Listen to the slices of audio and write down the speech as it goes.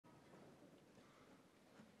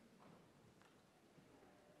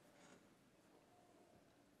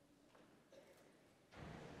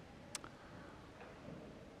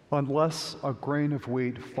Unless a grain of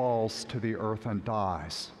wheat falls to the earth and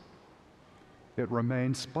dies, it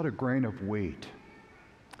remains but a grain of wheat.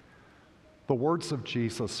 The words of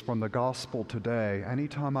Jesus from the gospel today,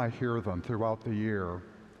 anytime I hear them throughout the year,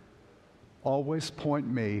 always point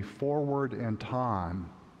me forward in time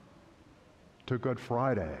to Good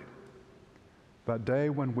Friday, that day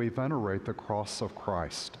when we venerate the cross of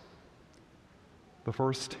Christ. The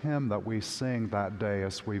first hymn that we sing that day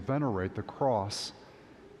as we venerate the cross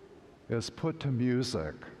is put to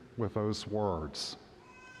music with those words.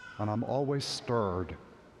 And I'm always stirred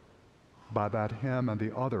by that hymn and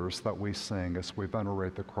the others that we sing as we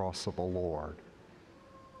venerate the cross of the Lord.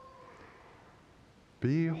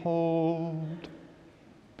 Behold,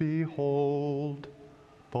 behold,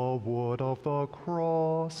 the wood of the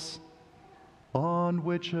cross, on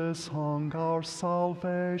which is hung our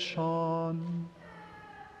salvation.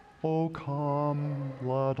 O come,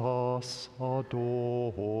 let us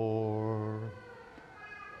adore.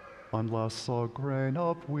 Unless a grain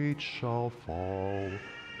of wheat shall fall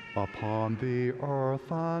upon the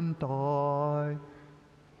earth and die,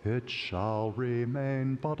 it shall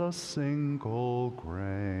remain but a single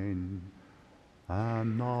grain,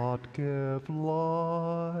 and not give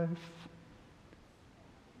life.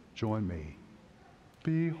 Join me.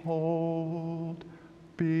 Behold,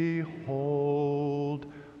 behold,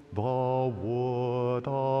 the wood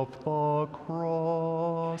of the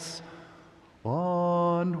cross,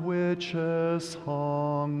 on which is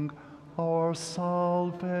hung our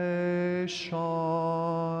salvation.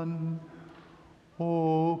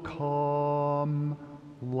 O come,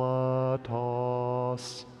 let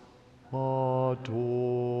us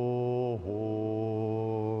adore.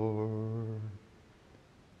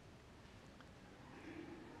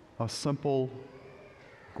 A simple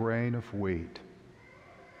grain of wheat,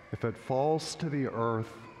 if it falls to the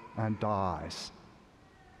earth and dies,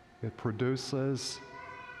 it produces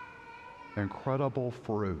incredible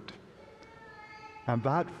fruit. And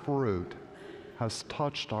that fruit has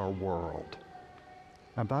touched our world.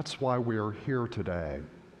 And that's why we are here today.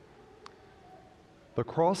 The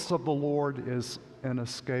cross of the Lord is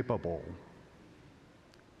inescapable.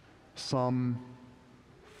 Some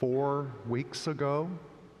 4 weeks ago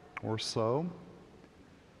or so,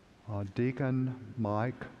 Deacon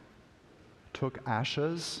Mike took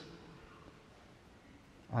ashes,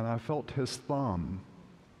 and I felt his thumb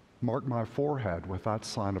mark my forehead with that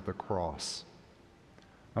sign of the cross.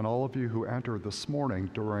 And all of you who entered this morning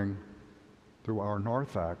through our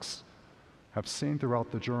narthex have seen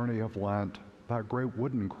throughout the journey of Lent that great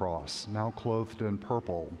wooden cross, now clothed in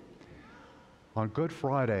purple. On Good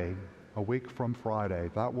Friday, a week from Friday,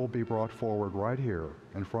 that will be brought forward right here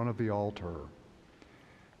in front of the altar,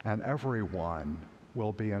 and everyone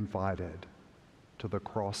will be invited to the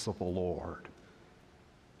cross of the Lord.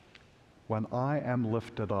 When I am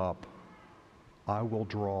lifted up, I will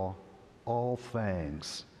draw all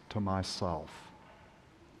things to myself.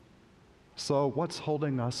 So what's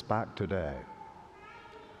holding us back today?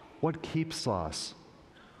 What keeps us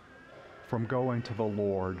from going to the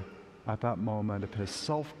Lord at that moment of his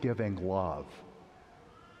self-giving love?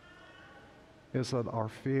 Is it our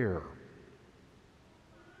fear?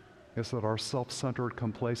 Is it our self-centered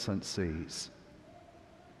complacencies?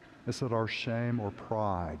 Is it our shame or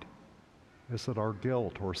pride? Is it our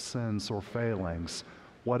guilt or sins or failings?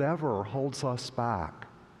 Whatever holds us back,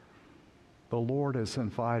 the Lord is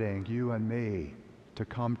inviting you and me to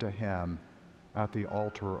come to him at the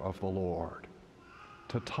altar of the Lord,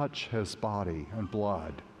 to touch his body and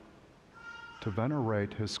blood, to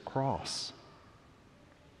venerate his cross.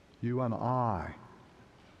 You and I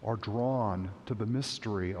are drawn to the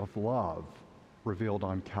mystery of love revealed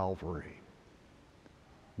on Calvary.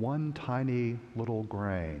 One tiny little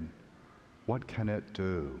grain, what can it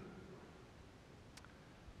do?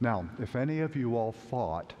 Now, if any of you all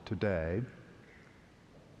thought today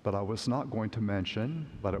that I was not going to mention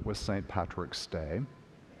that it was St. Patrick's Day,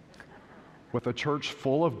 with a church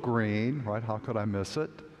full of green, right? How could I miss it?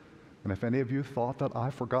 And if any of you thought that I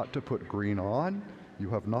forgot to put green on, you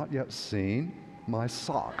have not yet seen my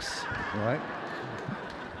socks, right?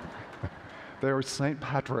 They are St.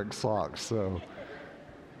 Patrick socks, so.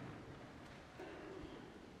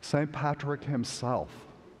 St. Patrick himself,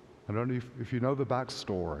 I don't know if you know the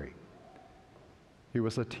backstory. He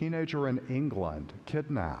was a teenager in England,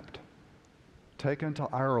 kidnapped, taken to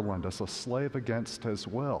Ireland as a slave against his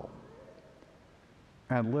will,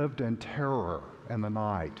 and lived in terror in the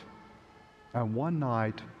night. And one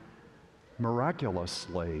night,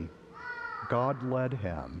 miraculously, God led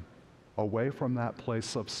him away from that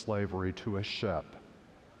place of slavery to a ship,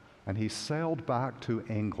 and he sailed back to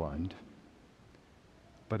England,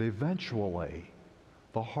 But eventually,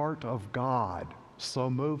 the heart of God so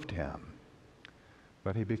moved him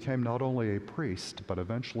that he became not only a priest, but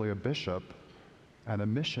eventually a bishop and a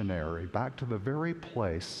missionary back to the very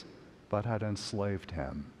place that had enslaved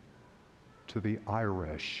him, to the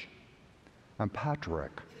Irish. And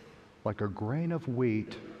Patrick, like a grain of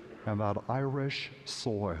wheat in that Irish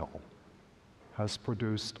soil, has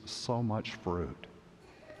produced so much fruit.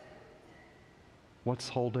 What's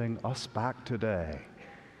holding us back today?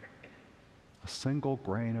 A single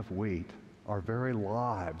grain of wheat. Our very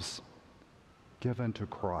lives given to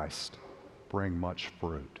Christ bring much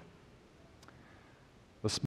fruit.